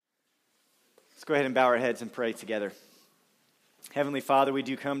Let's go ahead and bow our heads and pray together. Heavenly Father, we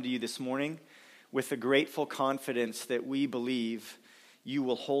do come to you this morning with the grateful confidence that we believe you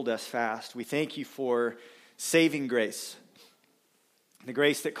will hold us fast. We thank you for saving grace, the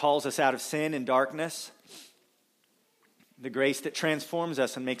grace that calls us out of sin and darkness, the grace that transforms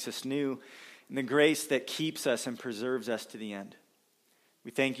us and makes us new, and the grace that keeps us and preserves us to the end.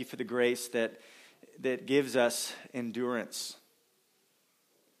 We thank you for the grace that gives us endurance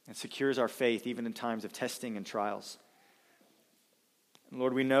and secures our faith even in times of testing and trials. And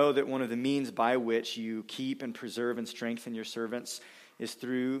Lord, we know that one of the means by which you keep and preserve and strengthen your servants is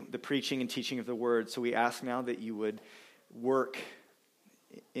through the preaching and teaching of the word. So we ask now that you would work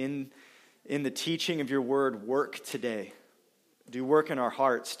in the teaching of your word, work today. Do work in our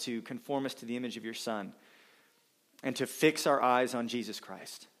hearts to conform us to the image of your Son and to fix our eyes on Jesus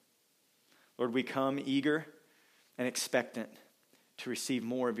Christ. Lord, we come eager and expectant to receive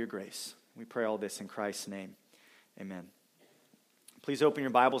more of your grace. We pray all this in Christ's name. Amen. Please open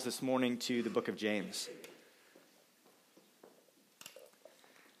your Bibles this morning to the book of James.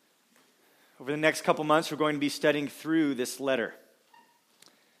 Over the next couple months, we're going to be studying through this letter.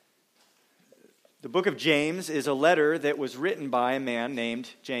 The book of James is a letter that was written by a man named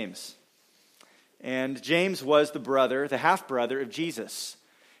James. And James was the half-brother of Jesus.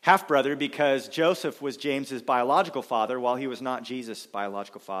 Half-brother because Joseph was James's biological father while he was not Jesus'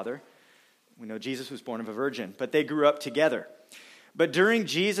 biological father. We know Jesus was born of a virgin, but they grew up together. But during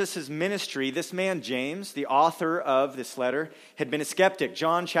Jesus' ministry, this man James, the author of this letter, had been a skeptic.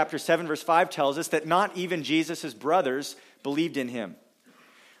 John chapter 7 verse 5 tells us that not even Jesus' brothers believed in him.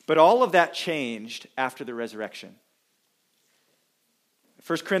 But all of that changed after the resurrection.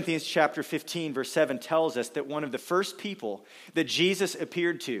 1 Corinthians chapter 15 verse 7 tells us that one of the first people that Jesus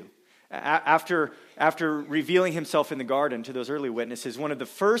appeared to, after revealing himself in the garden to those early witnesses, one of the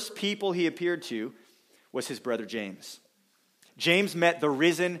first people he appeared to was his brother James. James met the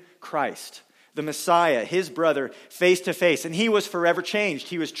risen Christ, the Messiah, his brother, face to face, and he was forever changed.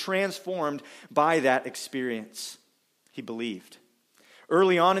 He was transformed by that experience. He believed.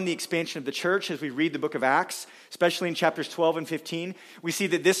 Early on in the expansion of the church, as we read the book of Acts, especially in chapters 12 and 15, we see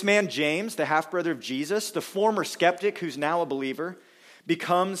that this man, James, the half-brother of Jesus, the former skeptic who's now a believer,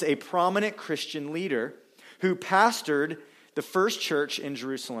 becomes a prominent Christian leader who pastored the first church in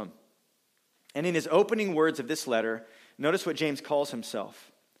Jerusalem. And in his opening words of this letter, notice what James calls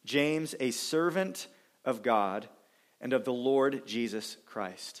himself. James, a servant of God and of the Lord Jesus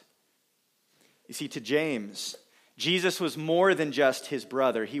Christ. You see, to James, Jesus was more than just his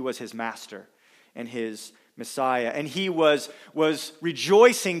brother. He was his master and his Messiah. And he was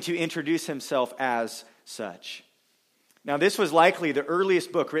rejoicing to introduce himself as such. Now, this was likely the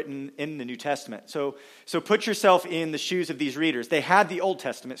earliest book written in the New Testament. So put yourself in the shoes of these readers. They had the Old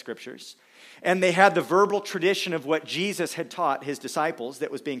Testament scriptures, and they had the verbal tradition of what Jesus had taught his disciples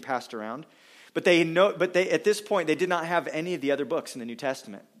that was being passed around. But at this point, they did not have any of the other books in the New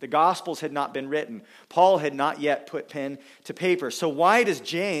Testament. The Gospels had not been written. Paul had not yet put pen to paper. So why does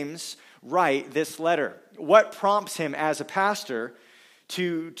James write this letter? What prompts him as a pastor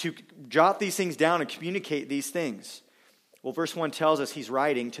to jot these things down and communicate these things? Well, verse 1 tells us he's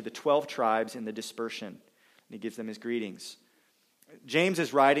writing to the 12 tribes in the dispersion. And he gives them his greetings. James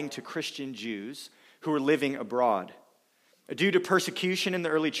is writing to Christian Jews who are living abroad. Due to persecution in the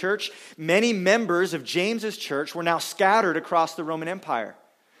early church, many members of James's church were now scattered across the Roman Empire.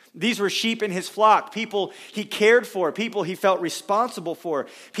 These were sheep in his flock, people he cared for, people he felt responsible for,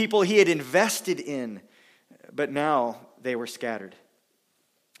 people he had invested in. But now they were scattered,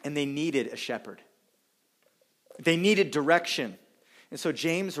 and they needed a shepherd. They needed direction. And so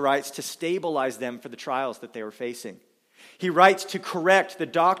James writes to stabilize them for the trials that they were facing. He writes to correct the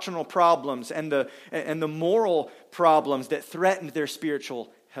doctrinal problems and the moral problems that threatened their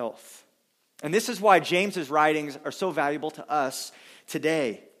spiritual health. And this is why James's writings are so valuable to us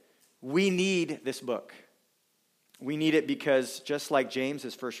today. We need this book. We need it because just like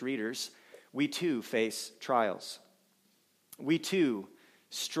James's first readers, we too face trials. We too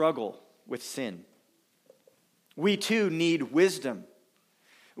struggle with sin. We too need wisdom.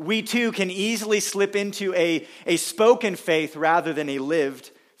 We too can easily slip into a spoken faith rather than a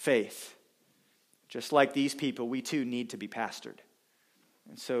lived faith. Just like these people, we too need to be pastored.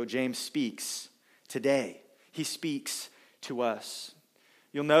 And so James speaks today. He speaks to us.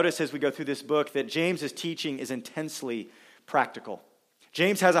 You'll notice as we go through this book that James's teaching is intensely practical.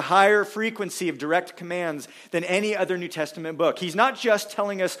 James has a higher frequency of direct commands than any other New Testament book. He's not just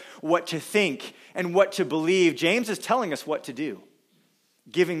telling us what to think and what to believe. James is telling us what to do,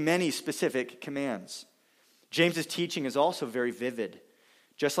 giving many specific commands. James's teaching is also very vivid.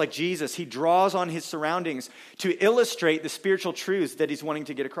 Just like Jesus, he draws on his surroundings to illustrate the spiritual truths that he's wanting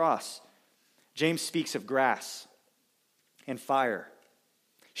to get across. James speaks of grass and fire,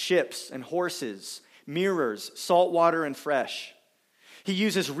 ships and horses, mirrors, salt water and fresh. He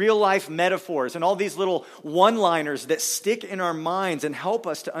uses real-life metaphors and all these little one-liners that stick in our minds and help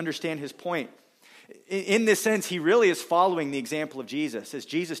us to understand his point. In this sense, he really is following the example of Jesus, as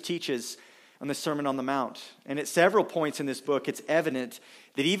Jesus teaches on the Sermon on the Mount. And at several points in this book, it's evident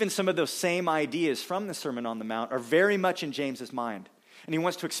that even some of those same ideas from the Sermon on the Mount are very much in James's mind. And he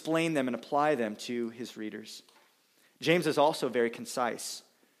wants to explain them and apply them to his readers. James is also very concise.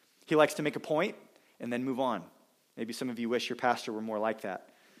 He likes to make a point and then move on. Maybe some of you wish your pastor were more like that.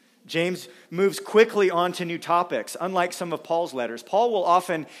 James moves quickly on to new topics, unlike some of Paul's letters. Paul will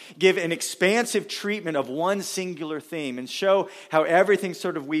often give an expansive treatment of one singular theme and show how everything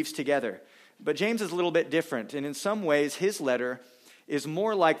sort of weaves together. But James is a little bit different, and in some ways, his letter is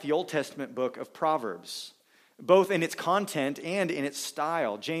more like the Old Testament book of Proverbs, both in its content and in its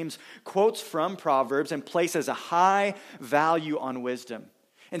style. James quotes from Proverbs and places a high value on wisdom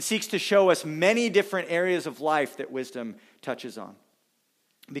and seeks to show us many different areas of life that wisdom touches on.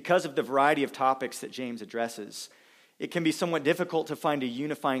 Because of the variety of topics that James addresses, it can be somewhat difficult to find a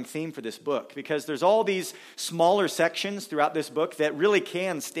unifying theme for this book because there's all these smaller sections throughout this book that really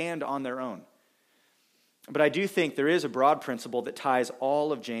can stand on their own. But I do think there is a broad principle that ties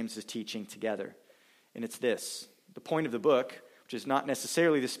all of James's teaching together, and it's this. The point of the book, which is not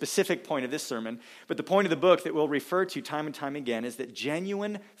necessarily the specific point of this sermon, but the point of the book that we'll refer to time and time again is that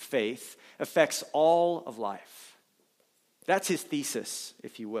genuine faith affects all of life. That's his thesis,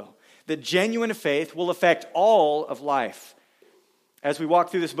 if you will. That genuine faith will affect all of life. As we walk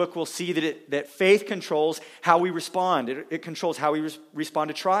through this book, we'll see that faith controls how we respond. It controls how we respond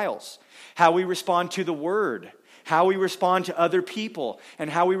to trials, how we respond to the word, how we respond to other people, and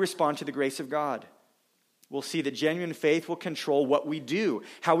how we respond to the grace of God. We'll see that genuine faith will control what we do,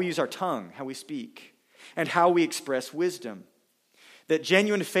 how we use our tongue, how we speak, and how we express wisdom. That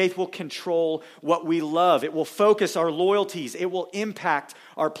genuine faith will control what we love. It will focus our loyalties. It will impact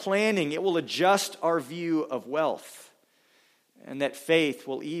our planning. It will adjust our view of wealth. And that faith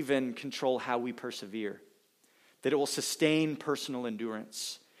will even control how we persevere. That it will sustain personal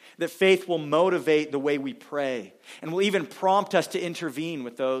endurance. That faith will motivate the way we pray and will even prompt us to intervene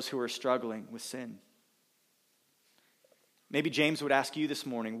with those who are struggling with sin. Maybe James would ask you this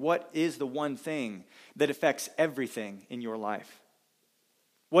morning, what is the one thing that affects everything in your life?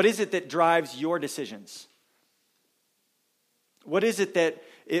 What is it that drives your decisions? What is it that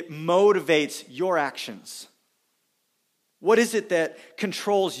it motivates your actions? What is it that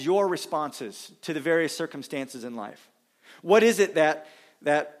controls your responses to the various circumstances in life? What is it that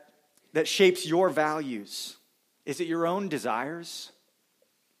shapes your values? Is it your own desires?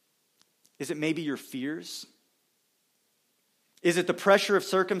 Is it maybe your fears? Is it the pressure of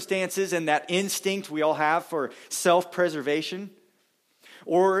circumstances and that instinct we all have for self-preservation?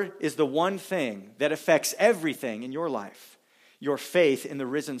 Or is the one thing that affects everything in your life your faith in the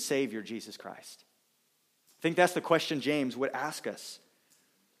risen Savior, Jesus Christ? I think that's the question James would ask us.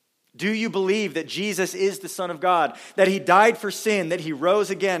 Do you believe that Jesus is the Son of God, that he died for sin, that he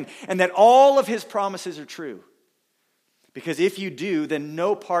rose again, and that all of his promises are true? Because if you do, then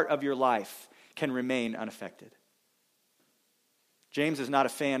no part of your life can remain unaffected. James is not a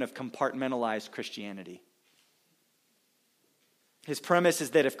fan of compartmentalized Christianity. His premise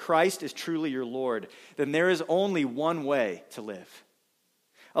is that if Christ is truly your Lord, then there is only one way to live.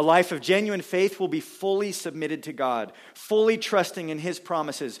 A life of genuine faith will be fully submitted to God, fully trusting in his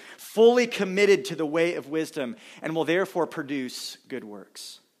promises, fully committed to the way of wisdom, and will therefore produce good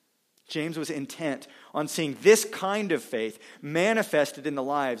works. James was intent on seeing this kind of faith manifested in the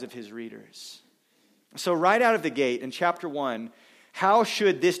lives of his readers. So right out of the gate in chapter 1, how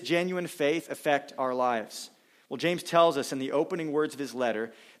should this genuine faith affect our lives? Well, James tells us in the opening words of his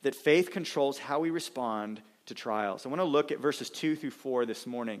letter that faith controls how we respond to trials. I want to look at verses 2 through 4 this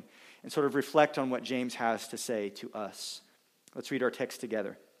morning and sort of reflect on what James has to say to us. Let's read our text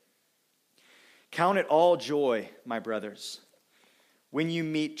together. Count it all joy, my brothers, when you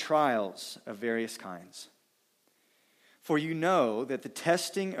meet trials of various kinds. For you know that the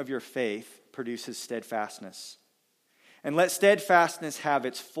testing of your faith produces steadfastness. And let steadfastness have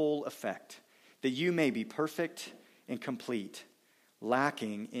its full effect, that you may be perfect and complete,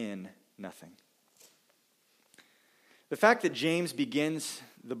 lacking in nothing. The fact that James begins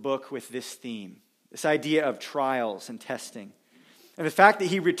the book with this theme, this idea of trials and testing, and the fact that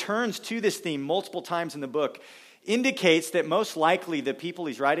he returns to this theme multiple times in the book indicates that most likely the people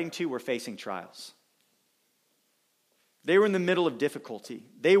he's writing to were facing trials. They were in the middle of difficulty.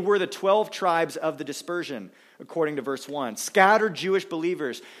 They were the 12 tribes of the dispersion, according to verse 1. Scattered Jewish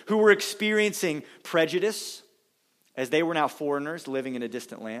believers who were experiencing prejudice as they were now foreigners living in a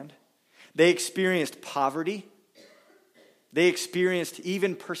distant land. They experienced poverty. They experienced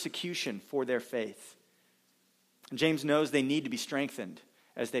even persecution for their faith. And James knows they need to be strengthened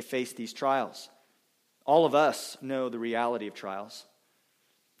as they face these trials. All of us know the reality of trials.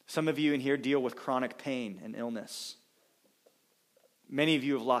 Some of you in here deal with chronic pain and illness. Many of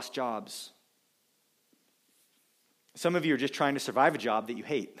you have lost jobs. Some of you are just trying to survive a job that you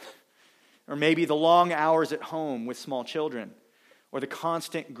hate. Or maybe the long hours at home with small children, or the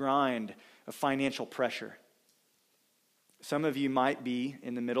constant grind of financial pressure. Some of you might be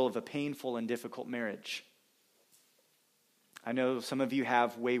in the middle of a painful and difficult marriage. I know some of you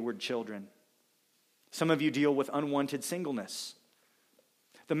have wayward children. Some of you deal with unwanted singleness.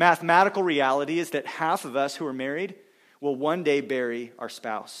 The mathematical reality is that half of us who are married will one day bury our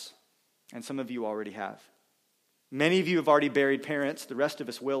spouse. And some of you already have. Many of you have already buried parents. The rest of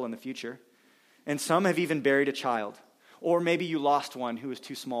us will in the future. And some have even buried a child. Or maybe you lost one who was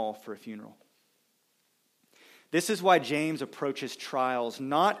too small for a funeral. This is why James approaches trials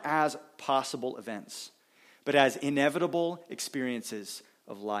not as possible events, but as inevitable experiences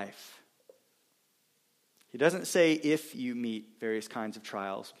of life. He doesn't say if you meet various kinds of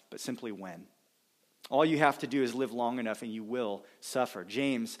trials, but simply when. All you have to do is live long enough and you will suffer.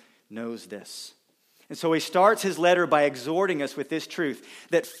 James knows this. And so he starts his letter by exhorting us with this truth,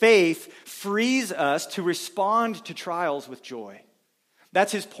 that faith frees us to respond to trials with joy.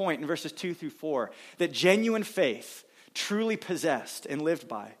 That's his point in verses 2 through 4, that genuine faith, truly possessed and lived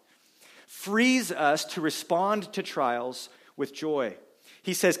by, frees us to respond to trials with joy.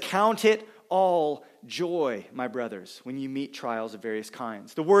 He says, count it all joy, my brothers, when you meet trials of various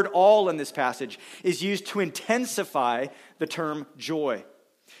kinds. The word all in this passage is used to intensify the term joy.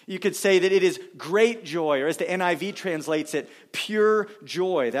 You could say that it is great joy, or as the NIV translates it, pure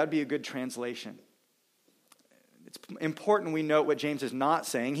joy. That would be a good translation. It's important we note what James is not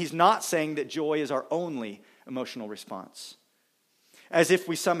saying. He's not saying that joy is our only emotional response, as if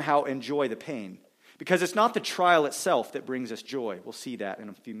we somehow enjoy the pain, because it's not the trial itself that brings us joy. We'll see that in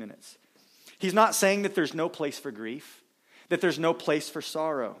a few minutes. He's not saying that there's no place for grief, that there's no place for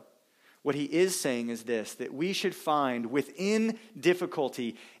sorrow. What he is saying is this, that we should find within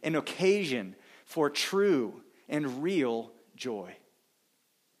difficulty an occasion for true and real joy.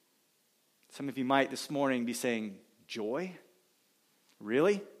 Some of you might this morning be saying, joy?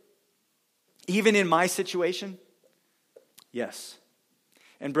 Really? Even in my situation? Yes.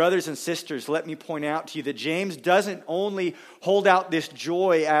 And brothers and sisters, let me point out to you that James doesn't only hold out this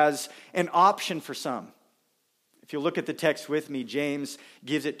joy as an option for some. If you look at the text with me, James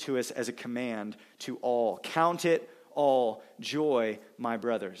gives it to us as a command to all. Count it all joy, my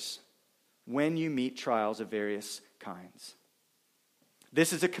brothers, when you meet trials of various kinds.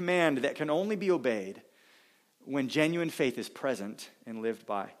 This is a command that can only be obeyed when genuine faith is present and lived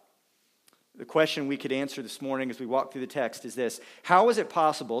by. The question we could answer this morning as we walk through the text is this: how is it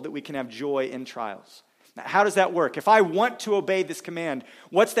possible that we can have joy in trials? Now, how does that work? If I want to obey this command,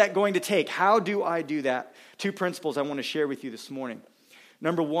 what's that going to take? How do I do that? Two principles I want to share with you this morning.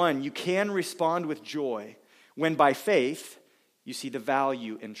 Number one, you can respond with joy when by faith you see the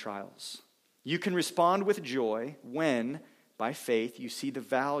value in trials. You can respond with joy when by faith you see the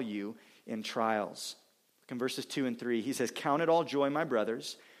value in trials. Look in verses 2 and 3. He says, count it all joy, my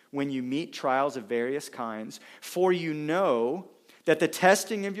brothers, when you meet trials of various kinds, for you know that the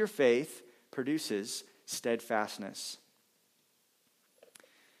testing of your faith produces steadfastness.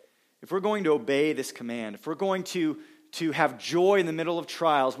 If we're going to obey this command, if we're going to have joy in the middle of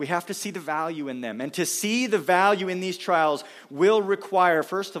trials, we have to see the value in them. And to see the value in these trials will require,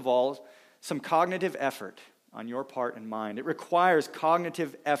 first of all, some cognitive effort on your part and mind. It requires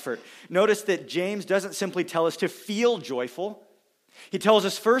cognitive effort. Notice that James doesn't simply tell us to feel joyful. He tells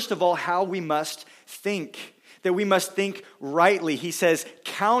us, first of all, how we must think, that we must think rightly. He says,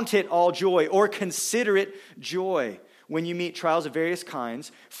 count it all joy, or consider it joy when you meet trials of various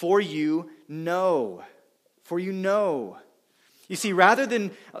kinds, for you know. For you know. You see, rather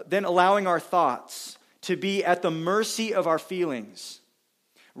than allowing our thoughts to be at the mercy of our feelings,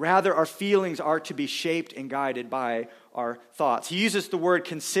 rather our feelings are to be shaped and guided by our thoughts. He uses the word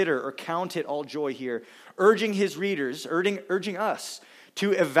consider or count it all joy here, urging his readers, urging us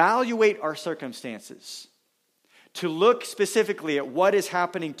to evaluate our circumstances, to look specifically at what is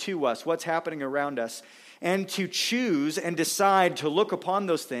happening to us, what's happening around us, and to choose and decide to look upon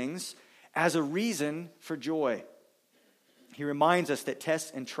those things as a reason for joy. He reminds us that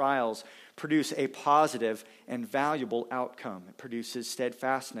tests and trials produce a positive and valuable outcome. It produces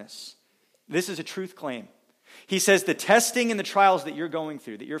steadfastness. This is a truth claim. He says the testing and the trials that you're going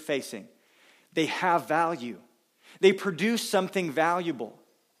through, that you're facing, they have value. They produce something valuable.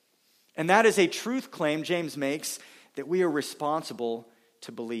 And that is a truth claim James makes that we are responsible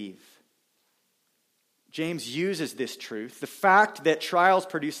to believe. James uses this truth, the fact that trials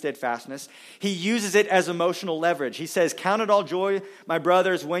produce steadfastness, he uses it as emotional leverage. He says, "Count it all joy, my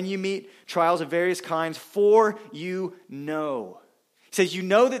brothers, when you meet trials of various kinds, for you know." He says, you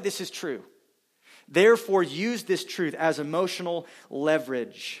know that this is true. Therefore, use this truth as emotional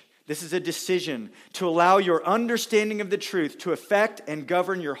leverage. This is a decision to allow your understanding of the truth to affect and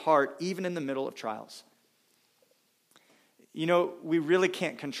govern your heart, even in the middle of trials. You know, we really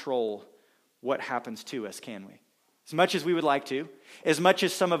can't control what happens to us, can we? As much as we would like to, as much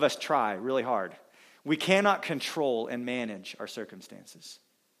as some of us try really hard, we cannot control and manage our circumstances.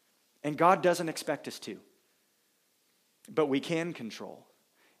 And God doesn't expect us to. But we can control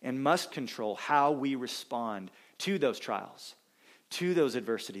and must control how we respond to those trials, to those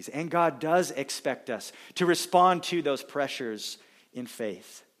adversities. And God does expect us to respond to those pressures in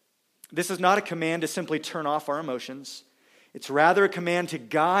faith. This is not a command to simply turn off our emotions. It's rather a command to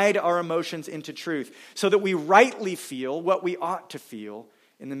guide our emotions into truth so that we rightly feel what we ought to feel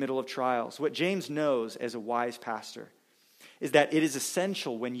in the middle of trials. What James knows as a wise pastor is that it is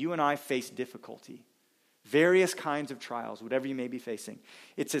essential when you and I face difficulty, various kinds of trials, whatever you may be facing,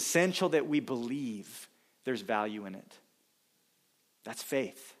 it's essential that we believe there's value in it. That's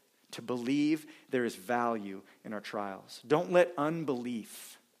faith, to believe there is value in our trials. Don't let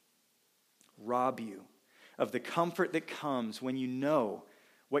unbelief rob you of the comfort that comes when you know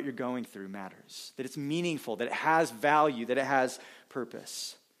what you're going through matters, that it's meaningful, that it has value, that it has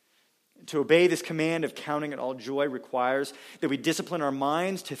purpose. To obey this command of counting it all joy requires that we discipline our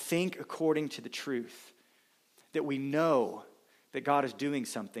minds to think according to the truth, that we know that God is doing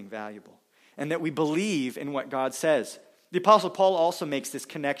something valuable, and that we believe in what God says. The Apostle Paul also makes this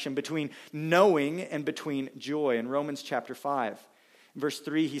connection between knowing and between joy. In Romans chapter 5, verse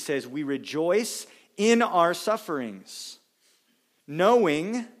 3, he says, "We rejoice in our sufferings,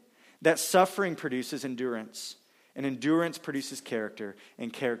 knowing that suffering produces endurance, and endurance produces character,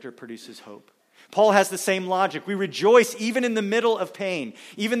 and character produces hope." Paul has the same logic. We rejoice even in the middle of pain,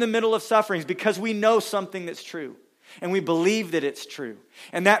 even in the middle of sufferings, because we know something that's true, and we believe that it's true.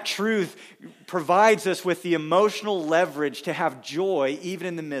 And that truth provides us with the emotional leverage to have joy even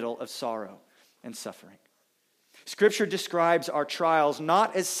in the middle of sorrow and suffering. Scripture describes our trials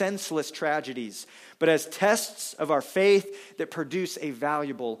not as senseless tragedies, but as tests of our faith that produce a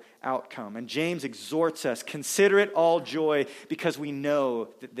valuable outcome. And James exhorts us, consider it all joy because we know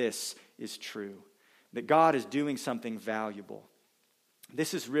that this is true, that God is doing something valuable.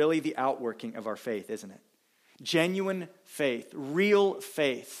 This is really the outworking of our faith, isn't it? Genuine faith, real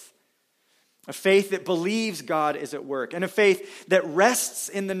faith. A faith that believes God is at work, and a faith that rests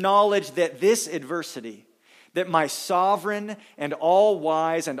in the knowledge that this adversity, that my sovereign and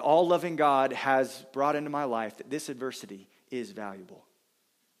all-wise and all-loving God has brought into my life, that this adversity is valuable.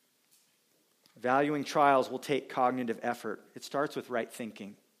 Valuing trials will take cognitive effort. It starts with right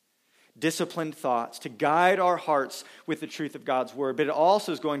thinking, disciplined thoughts to guide our hearts with the truth of God's word, but it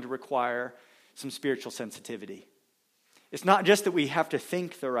also is going to require some spiritual sensitivity. It's not just that we have to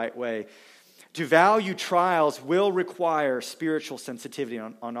think the right way. To value trials will require spiritual sensitivity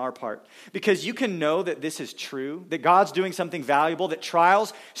on our part. Because you can know that this is true, that God's doing something valuable, that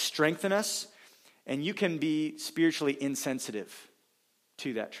trials strengthen us, and you can be spiritually insensitive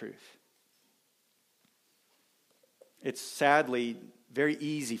to that truth. It's sadly very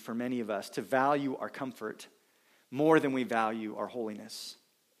easy for many of us to value our comfort more than we value our holiness.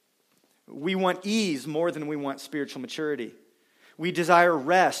 We want ease more than we want spiritual maturity. We desire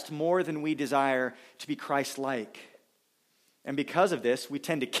rest more than we desire to be Christ-like. And because of this, we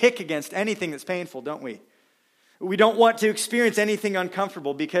tend to kick against anything that's painful, don't we? We don't want to experience anything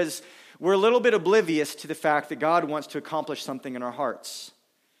uncomfortable because we're a little bit oblivious to the fact that God wants to accomplish something in our hearts.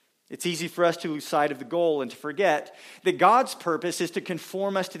 It's easy for us to lose sight of the goal and to forget that God's purpose is to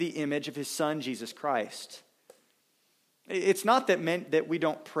conform us to the image of His Son, Jesus Christ. It's not that we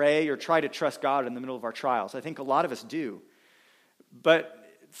don't pray or try to trust God in the middle of our trials. I think a lot of us do. But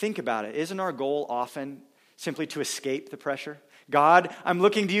think about it. Isn't our goal often simply to escape the pressure? God, I'm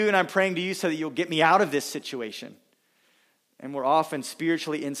looking to you and I'm praying to you so that you'll get me out of this situation. And we're often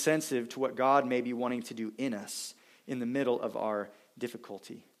spiritually insensitive to what God may be wanting to do in us in the middle of our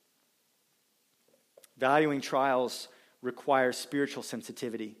difficulty. Valuing trials requires spiritual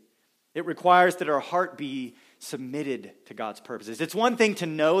sensitivity. It requires that our heart be submitted to God's purposes. It's one thing to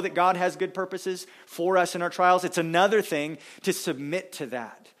know that God has good purposes for us in our trials. It's another thing to submit to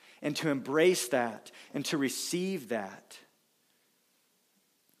that and to embrace that and to receive that.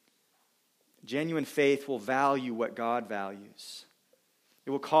 Genuine faith will value what God values. It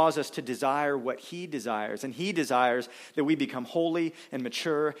will cause us to desire what He desires, and He desires that we become holy and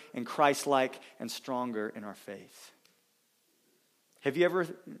mature and Christ-like and stronger in our faith. Have you ever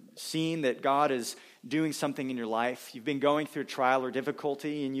seen that God is doing something in your life? You've been going through a trial or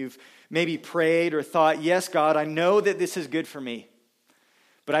difficulty, and you've maybe prayed or thought, yes, God, I know that this is good for me,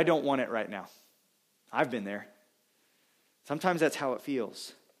 but I don't want it right now. I've been there. Sometimes that's how it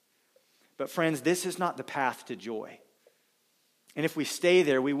feels. But friends, this is not the path to joy. And if we stay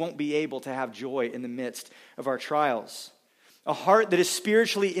there, we won't be able to have joy in the midst of our trials. A heart that is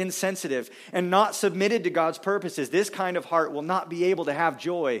spiritually insensitive and not submitted to God's purposes, this kind of heart will not be able to have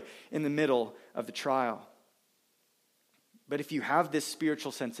joy in the middle of the trial. But if you have this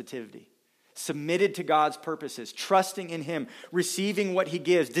spiritual sensitivity, submitted to God's purposes, trusting in Him, receiving what He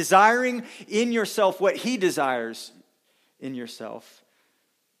gives, desiring in yourself what He desires in yourself,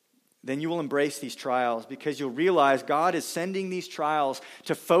 then you will embrace these trials because you'll realize God is sending these trials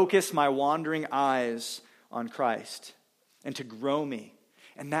to focus my wandering eyes on Christ and to grow me.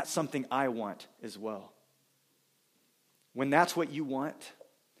 And that's something I want as well. When that's what you want,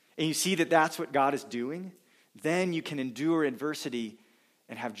 and you see that that's what God is doing, then you can endure adversity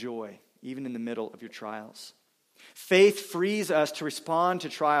and have joy, even in the middle of your trials. Faith frees us to respond to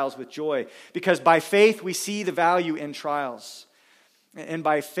trials with joy, because by faith we see the value in trials. And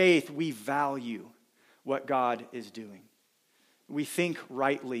by faith we value what God is doing. We think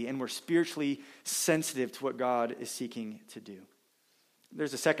rightly, and we're spiritually sensitive to what God is seeking to do.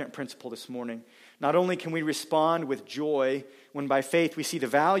 There's a second principle this morning. Not only can we respond with joy when by faith we see the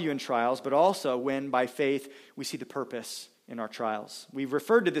value in trials, but also when by faith we see the purpose in our trials. We've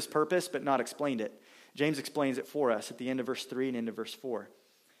referred to this purpose, but not explained it. James explains it for us at the end of verse 3 and into verse 4.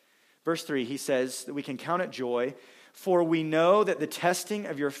 Verse 3, he says that we can count it joy, for we know that the testing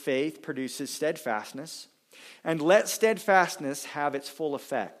of your faith produces steadfastness. And let steadfastness have its full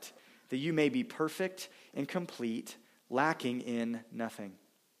effect, that you may be perfect and complete, lacking in nothing.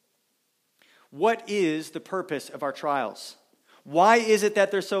 What is the purpose of our trials? Why is it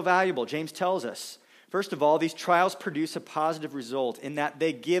that they're so valuable? James tells us. First of all, these trials produce a positive result in that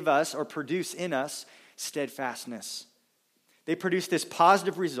they give us or produce in us steadfastness. They produce this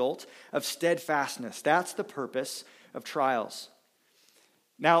positive result of steadfastness. That's the purpose of trials.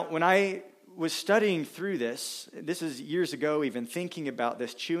 Now, when I was studying through this is years ago even, thinking about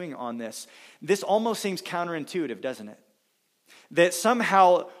this, chewing on this almost seems counterintuitive, doesn't it? That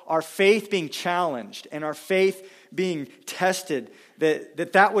somehow our faith being challenged and our faith being tested,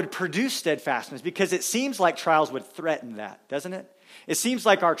 that would produce steadfastness, because it seems like trials would threaten that, doesn't it? It seems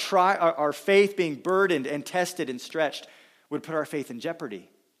like our faith being burdened and tested and stretched would put our faith in jeopardy.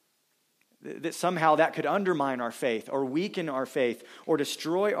 That somehow that could undermine our faith or weaken our faith or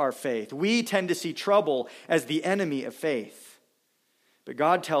destroy our faith. We tend to see trouble as the enemy of faith. But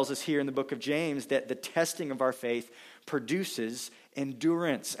God tells us here in the book of James that the testing of our faith produces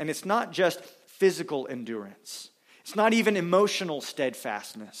endurance. And it's not just physical endurance. It's not even emotional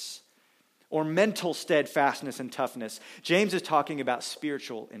steadfastness or mental steadfastness and toughness. James is talking about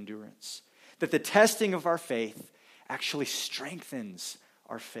spiritual endurance. That the testing of our faith actually strengthens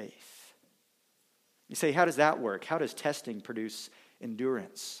our faith. You say, how does that work? How does testing produce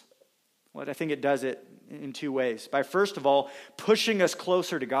endurance? Well, I think it does it in two ways. By first of all, pushing us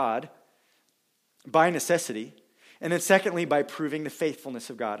closer to God by necessity. And then secondly, by proving the faithfulness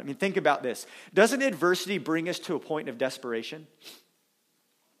of God. I mean, think about this. Doesn't adversity bring us to a point of desperation?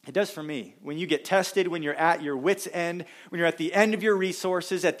 It does for me. When you get tested, when you're at your wit's end, when you're at the end of your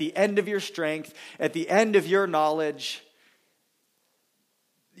resources, at the end of your strength, at the end of your knowledge,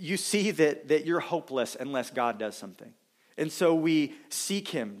 you see that you're hopeless unless God does something. And so we seek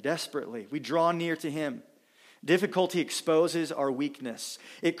Him desperately. We draw near to Him. Difficulty exposes our weakness.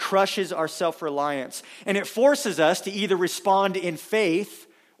 It crushes our self-reliance. And it forces us to either respond in faith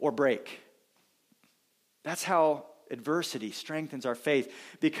or break. That's how adversity strengthens our faith,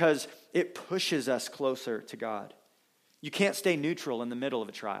 because it pushes us closer to God. You can't stay neutral in the middle of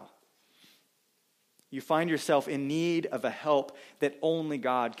a trial. You find yourself in need of a help that only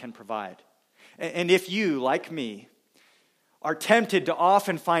God can provide. And if you, like me, are tempted to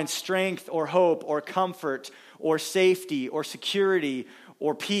often find strength or hope or comfort or safety or security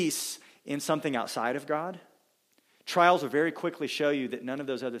or peace in something outside of God, trials will very quickly show you that none of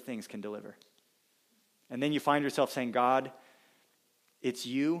those other things can deliver. And then you find yourself saying, God, it's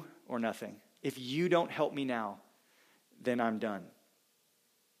you or nothing. If you don't help me now, then I'm done.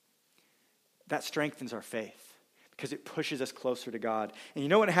 That strengthens our faith because it pushes us closer to God. And you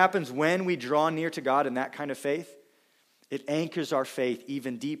know what happens when we draw near to God in that kind of faith? It anchors our faith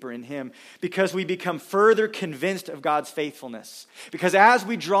even deeper in Him because we become further convinced of God's faithfulness. Because as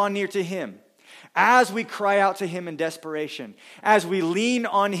we draw near to Him, as we cry out to Him in desperation, as we lean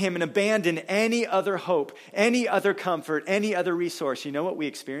on Him and abandon any other hope, any other comfort, any other resource, you know what we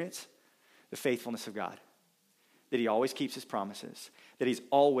experience? The faithfulness of God. That He always keeps His promises, that He's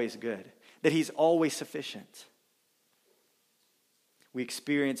always good, that He's always sufficient. We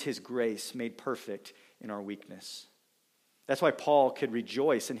experience His grace made perfect in our weakness. That's why Paul could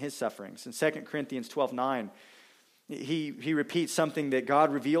rejoice in his sufferings. In 2 Corinthians 12:9, he repeats something that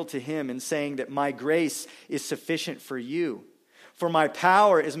God revealed to him in saying that my grace is sufficient for you. For my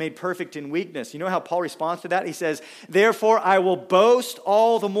power is made perfect in weakness. You know how Paul responds to that? He says, therefore I will boast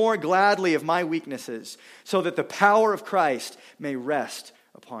all the more gladly of my weaknesses, so that the power of Christ may rest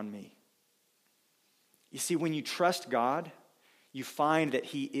upon me. You see, when you trust God, you find that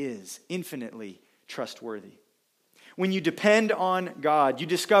He is infinitely trustworthy. When you depend on God, you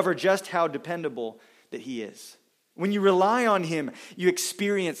discover just how dependable that He is. When you rely on Him, you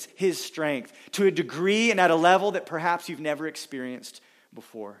experience His strength to a degree and at a level that perhaps you've never experienced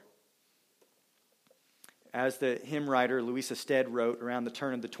before. As the hymn writer Louisa Stead wrote around the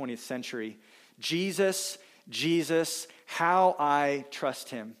turn of the 20th century, Jesus, Jesus, how I trust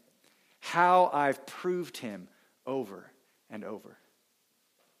Him, how I've proved Him over and over.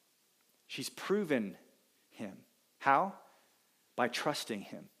 She's proven Him. How? By trusting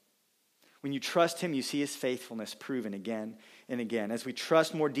Him. When you trust Him, you see His faithfulness proven again and again. As we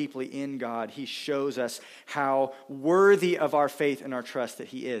trust more deeply in God, He shows us how worthy of our faith and our trust that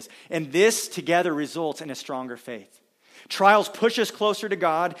He is. And this together results in a stronger faith. Trials push us closer to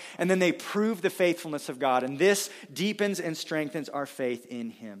God, and then they prove the faithfulness of God. And this deepens and strengthens our faith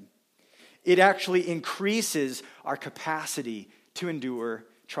in Him. It actually increases our capacity to endure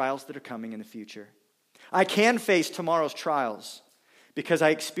trials that are coming in the future. I can face tomorrow's trials because I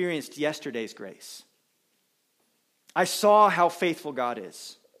experienced yesterday's grace. I saw how faithful God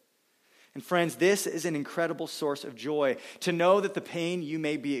is. And friends, this is an incredible source of joy to know that the pain you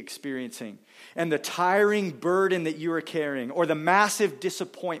may be experiencing and the tiring burden that you are carrying or the massive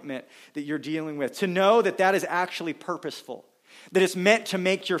disappointment that you're dealing with, to know that that is actually purposeful, that it's meant to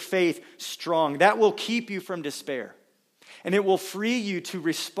make your faith strong. That will keep you from despair. And it will free you to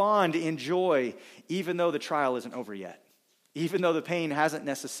respond in joy even though the trial isn't over yet, even though the pain hasn't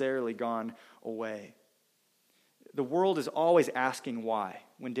necessarily gone away. The world is always asking why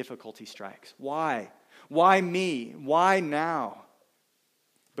when difficulty strikes. Why? Why me? Why now?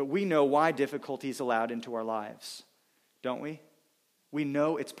 But we know why difficulty is allowed into our lives, don't we? We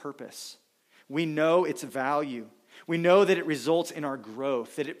know its purpose. We know its value. We know that it results in our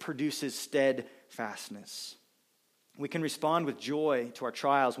growth, that it produces steadfastness. We can respond with joy to our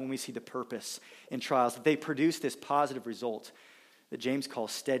trials when we see the purpose in trials, that they produce this positive result that James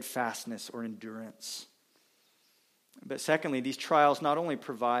calls steadfastness or endurance. But secondly, these trials not only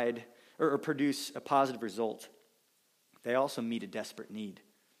provide or produce a positive result, they also meet a desperate need.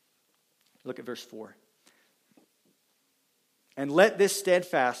 Look at verse 4. And let this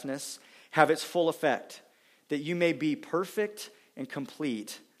steadfastness have its full effect, that you may be perfect and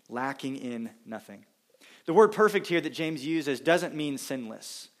complete, lacking in nothing. The word perfect here that James uses doesn't mean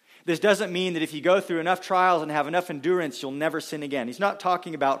sinless. This doesn't mean that if you go through enough trials and have enough endurance, you'll never sin again. He's not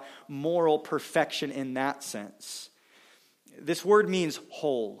talking about moral perfection in that sense. This word means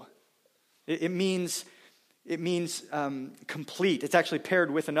whole. It means complete. It's actually paired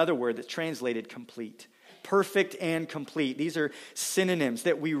with another word that's translated complete. Perfect and complete. These are synonyms,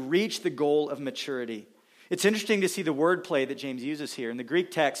 that we reach the goal of maturity. It's interesting to see the wordplay that James uses here. In the Greek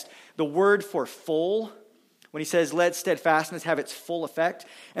text, the word for full, when he says, let steadfastness have its full effect,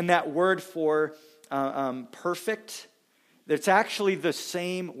 and that word for perfect, it's actually the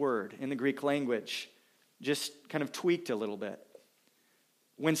same word in the Greek language, just kind of tweaked a little bit.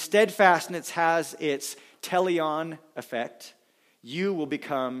 When steadfastness has its teleon effect, you will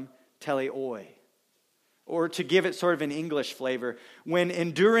become teleoi. Or to give it sort of an English flavor, when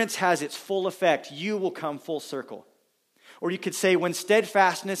endurance has its full effect, you will come full circle. Or you could say, when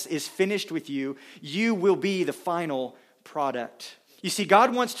steadfastness is finished with you, you will be the final product. You see,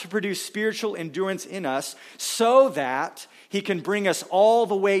 God wants to produce spiritual endurance in us so that He can bring us all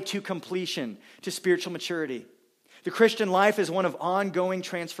the way to completion, to spiritual maturity. The Christian life is one of ongoing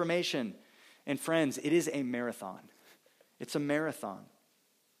transformation. And friends, it is a marathon. It's a marathon.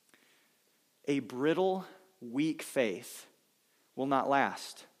 A brittle, weak faith will not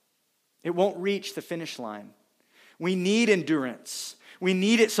last. It won't reach the finish line. We need endurance. We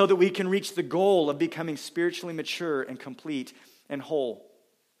need it so that we can reach the goal of becoming spiritually mature and complete and whole.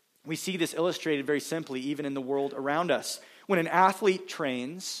 We see this illustrated very simply even in the world around us. When an athlete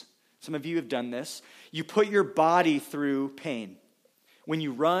trains, some of you have done this, you put your body through pain. When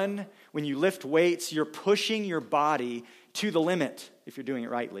you run, when you lift weights, you're pushing your body to the limit, if you're doing it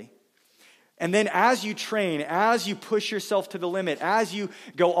rightly. And then as you train, as you push yourself to the limit, as you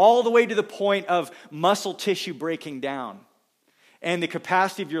go all the way to the point of muscle tissue breaking down and the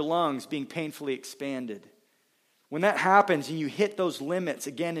capacity of your lungs being painfully expanded, when that happens and you hit those limits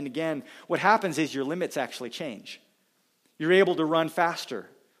again and again, what happens is your limits actually change. You're able to run faster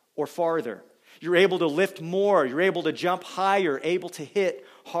or farther. You're able to lift more. You're able to jump higher, able to hit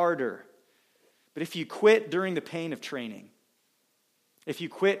harder. But if you quit during the pain of training, if you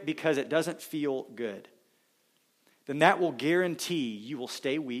quit because it doesn't feel good, then that will guarantee you will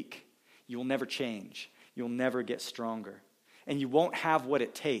stay weak, you will never change, you'll never get stronger, and you won't have what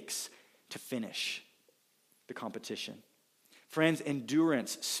it takes to finish the competition. Friends,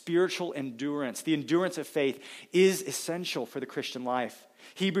 endurance, spiritual endurance, the endurance of faith is essential for the Christian life.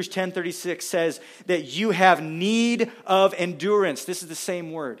 Hebrews 10:36 says that you have need of endurance. This is the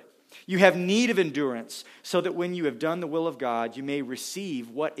same word. You have need of endurance so that when you have done the will of God, you may receive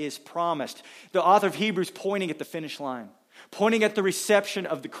what is promised. The author of Hebrews pointing at the finish line, pointing at the reception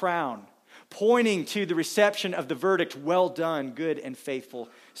of the crown, pointing to the reception of the verdict, well done, good and faithful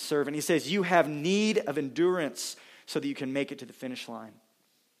servant. He says, you have need of endurance so that you can make it to the finish line.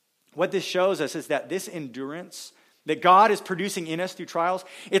 What this shows us is that this endurance that God is producing in us through trials,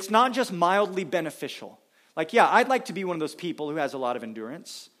 it's not just mildly beneficial. Like, yeah, I'd like to be one of those people who has a lot of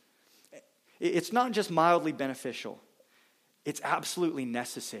endurance. It's not just mildly beneficial. It's absolutely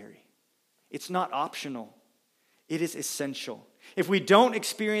necessary. It's not optional. It is essential. If we don't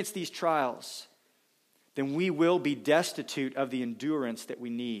experience these trials, then we will be destitute of the endurance that we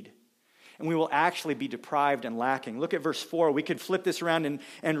need. And we will actually be deprived and lacking. Look at verse 4. We could flip this around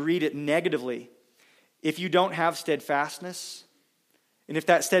and read it negatively. If you don't have steadfastness, and if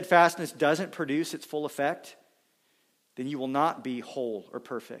that steadfastness doesn't produce its full effect, then you will not be whole or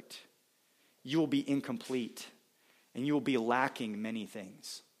perfect. You will be incomplete, and you will be lacking many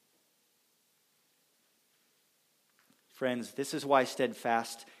things. Friends, this is why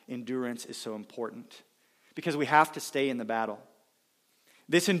steadfast endurance is so important, because we have to stay in the battle.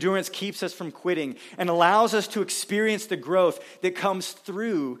 This endurance keeps us from quitting and allows us to experience the growth that comes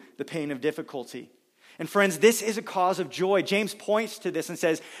through the pain of difficulty. And friends, this is a cause of joy. James points to this and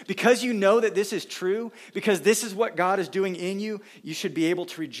says, because you know that this is true, because this is what God is doing in you, you should be able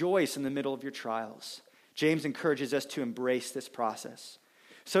to rejoice in the middle of your trials. James encourages us to embrace this process.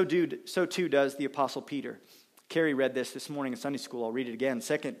 So too does the Apostle Peter. Carrie read this morning in Sunday school. I'll read it again.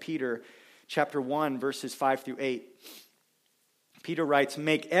 2 Peter chapter 1, verses 5 through 8. Peter writes,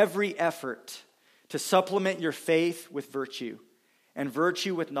 make every effort to supplement your faith with virtue, and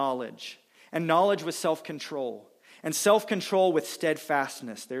virtue with knowledge, and knowledge with self-control, and self-control with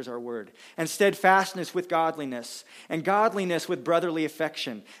steadfastness, there's our word, and steadfastness with godliness, and godliness with brotherly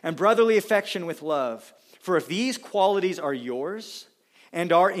affection, and brotherly affection with love. For if these qualities are yours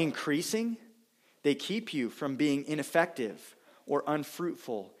and are increasing, they keep you from being ineffective or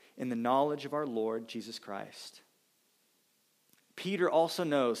unfruitful in the knowledge of our Lord Jesus Christ. Peter also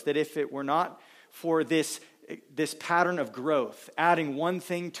knows that if it were not for this pattern of growth, adding one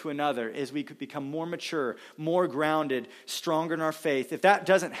thing to another as we could become more mature, more grounded, stronger in our faith, if that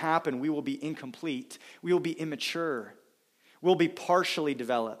doesn't happen, we will be incomplete. We will be immature. We'll be partially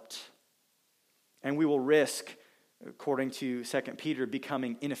developed. And we will risk, according to 2 Peter,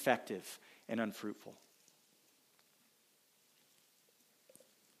 becoming ineffective and unfruitful.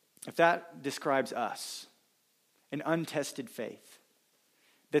 If that describes us, an untested faith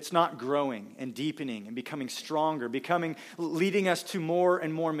that's not growing and deepening and becoming stronger, leading us to more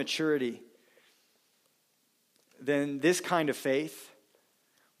and more maturity, then this kind of faith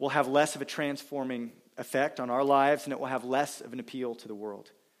will have less of a transforming effect on our lives, and it will have less of an appeal to the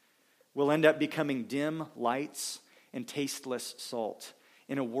world. We'll end up becoming dim lights and tasteless salt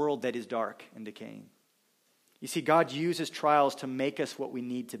in a world that is dark and decaying. You see, God uses trials to make us what we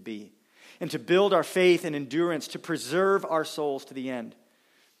need to be, and to build our faith and endurance, to preserve our souls to the end.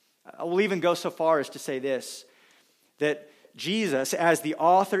 I will even go so far as to say this, that Jesus, as the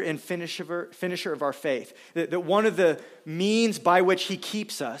author and finisher of our faith, that one of the means by which he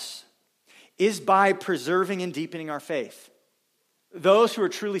keeps us is by preserving and deepening our faith. Those who are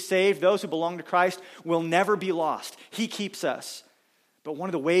truly saved, those who belong to Christ, will never be lost. He keeps us. But one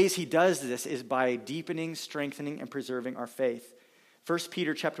of the ways he does this is by deepening, strengthening, and preserving our faith. 1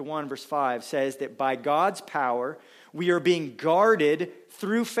 Peter chapter 1, verse 5 says that by God's power, we are being guarded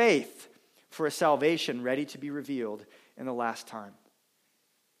through faith for a salvation ready to be revealed in the last time.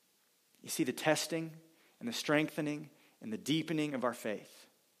 You see, the testing and the strengthening and the deepening of our faith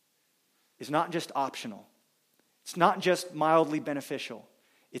is not just optional. It's not just mildly beneficial.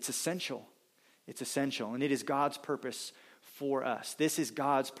 It's essential. It's essential, and it is God's purpose for us. This is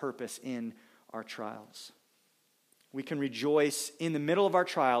God's purpose in our trials. We can rejoice in the middle of our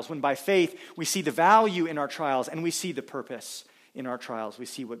trials when by faith we see the value in our trials and we see the purpose in our trials. We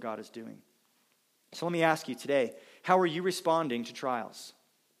see what God is doing. So let me ask you today, how are you responding to trials?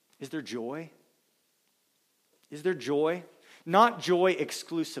 Is there joy? Is there joy? Not joy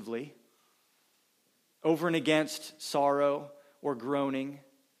exclusively, over and against sorrow or groaning,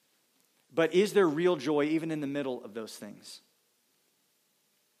 but is there real joy even in the middle of those things?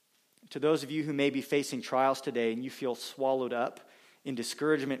 To those of you who may be facing trials today and you feel swallowed up in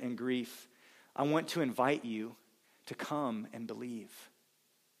discouragement and grief, I want to invite you to come and believe.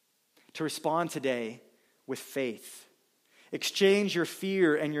 To respond today with faith. Exchange your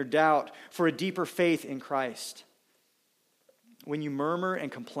fear and your doubt for a deeper faith in Christ. When you murmur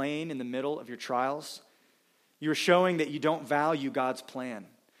and complain in the middle of your trials, you're showing that you don't value God's plan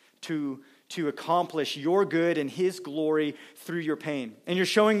to accomplish your good and His glory through your pain. And you're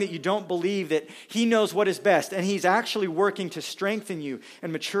showing that you don't believe that He knows what is best, and He's actually working to strengthen you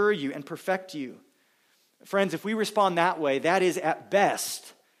and mature you and perfect you. Friends, if we respond that way, that is at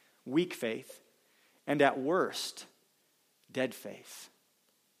best weak faith, and at worst, dead faith.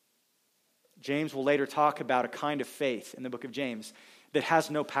 James will later talk about a kind of faith in the book of James that has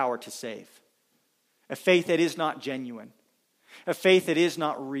no power to save. A faith that is not genuine. A faith that is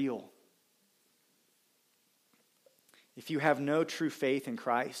not real. If you have no true faith in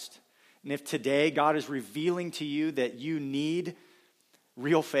Christ, and if today God is revealing to you that you need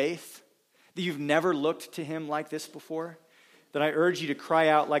real faith, that you've never looked to Him like this before, then I urge you to cry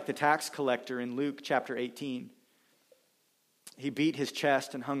out like the tax collector in Luke chapter 18. He beat his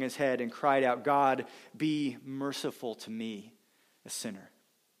chest and hung his head and cried out, "God, be merciful to me, a sinner."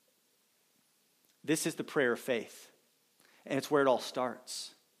 This is the prayer of faith, and it's where it all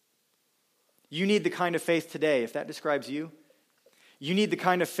starts. You need the kind of faith today, if that describes you. You need the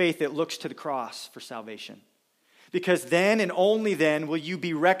kind of faith that looks to the cross for salvation. Because then and only then will you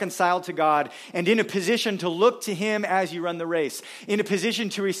be reconciled to God and in a position to look to Him as you run the race, in a position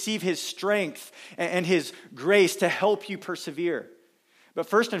to receive His strength and His grace to help you persevere. But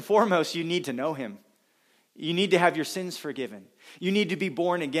first and foremost, you need to know Him. You need to have your sins forgiven. You need to be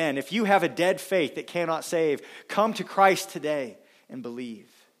born again. If you have a dead faith that cannot save, come to Christ today and believe.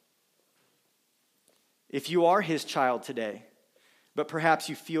 If you are His child today, but perhaps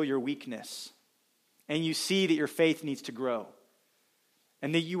you feel your weakness, and you see that your faith needs to grow,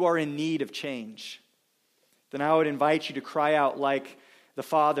 and that you are in need of change, then I would invite you to cry out like the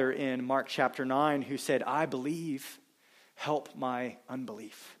Father in Mark chapter 9 who said, "I believe, help my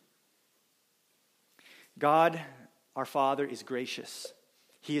unbelief." God, our Father, is gracious.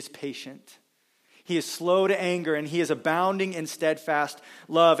 He is patient. He is slow to anger, and He is abounding in steadfast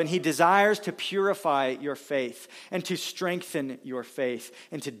love. And He desires to purify your faith and to strengthen your faith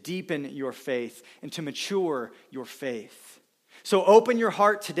and to deepen your faith and to mature your faith. So open your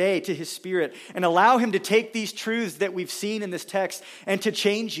heart today to His Spirit and allow Him to take these truths that we've seen in this text and to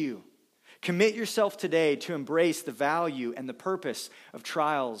change you. Commit yourself today to embrace the value and the purpose of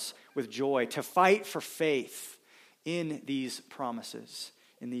trials with joy, to fight for faith in these promises,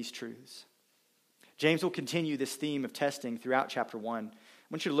 in these truths. James will continue this theme of testing throughout chapter 1. I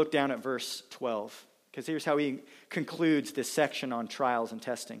want you to look down at verse 12, because here's how he concludes this section on trials and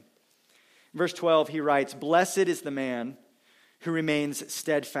testing. In verse 12, he writes, "Blessed is the man who remains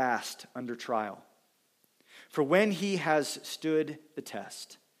steadfast under trial. For when he has stood the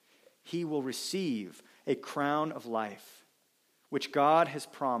test, he will receive a crown of life, which God has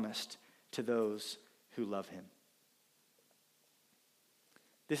promised to those who love Him."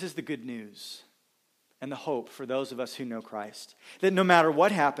 This is the good news and the hope for those of us who know Christ. That no matter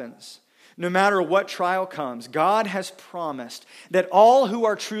what happens, no matter what trial comes, God has promised that all who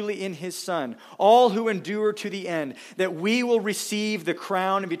are truly in His Son, all who endure to the end, that we will receive the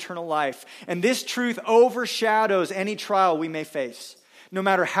crown of eternal life. And this truth overshadows any trial we may face, no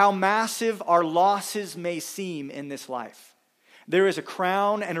matter how massive our losses may seem in this life. There is a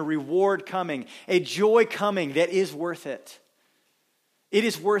crown and a reward coming, a joy coming that is worth it. It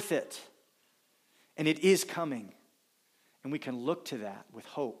is worth it. And it is coming. And we can look to that with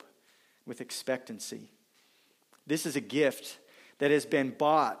hope, with expectancy. This is a gift that has been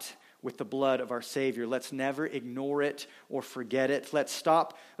bought with the blood of our Savior. Let's never ignore it or forget it. Let's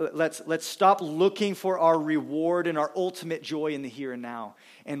stop looking for our reward and our ultimate joy in the here and now,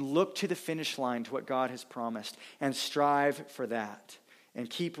 and look to the finish line, to what God has promised, and strive for that, and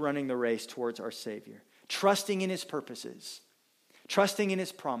keep running the race towards our Savior, trusting in his purposes, trusting in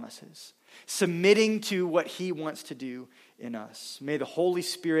his promises, submitting to what he wants to do in us. May the Holy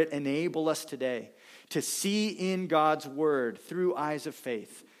Spirit enable us today to see in God's word through eyes of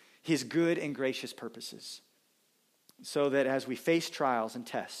faith his good and gracious purposes, so that as we face trials and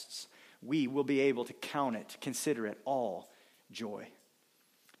tests, we will be able to count it, consider it all joy.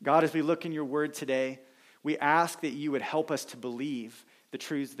 God, as we look in your word today, we ask that you would help us to believe the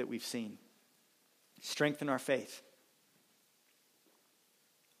truths that we've seen. Strengthen our faith.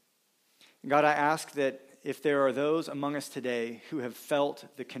 God, I ask that if there are those among us today who have felt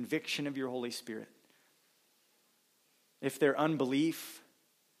the conviction of your Holy Spirit, if their unbelief,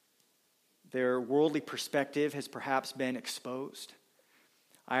 their worldly perspective has perhaps been exposed,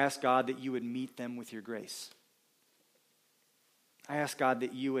 I ask, God, that you would meet them with your grace. I ask, God,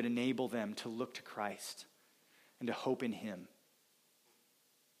 that you would enable them to look to Christ and to hope in him.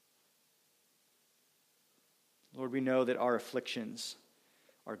 Lord, we know that our afflictions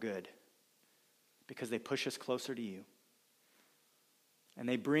are good because they push us closer to you. And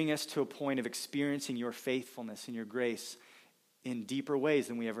they bring us to a point of experiencing your faithfulness and your grace in deeper ways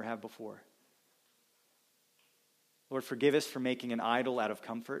than we ever have before. Lord, forgive us for making an idol out of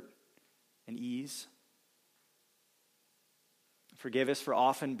comfort and ease. Forgive us for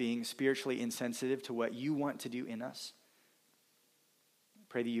often being spiritually insensitive to what you want to do in us. I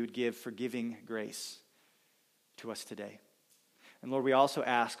pray that you would give forgiving grace to us today. And Lord, we also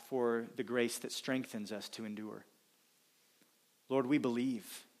ask for the grace that strengthens us to endure. Lord, we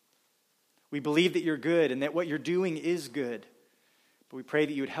believe. We believe that you're good and that what you're doing is good. But we pray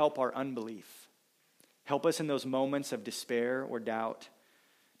that you would help our unbelief. Help us in those moments of despair or doubt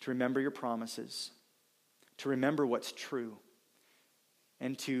to remember your promises, to remember what's true,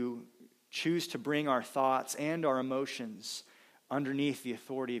 and to choose to bring our thoughts and our emotions underneath the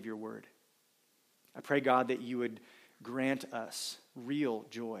authority of your word. I pray, God, that you would grant us real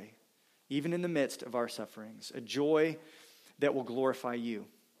joy, even in the midst of our sufferings, a joy that will glorify you,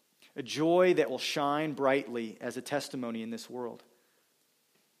 a joy that will shine brightly as a testimony in this world,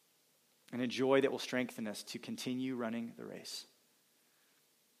 and a joy that will strengthen us to continue running the race.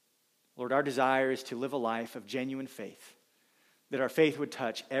 Lord, our desire is to live a life of genuine faith, that our faith would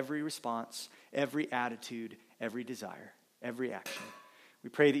touch every response, every attitude, every desire, every action. We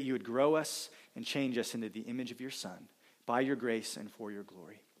pray that you would grow us and change us into the image of your Son by your grace and for your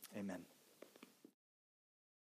glory. Amen.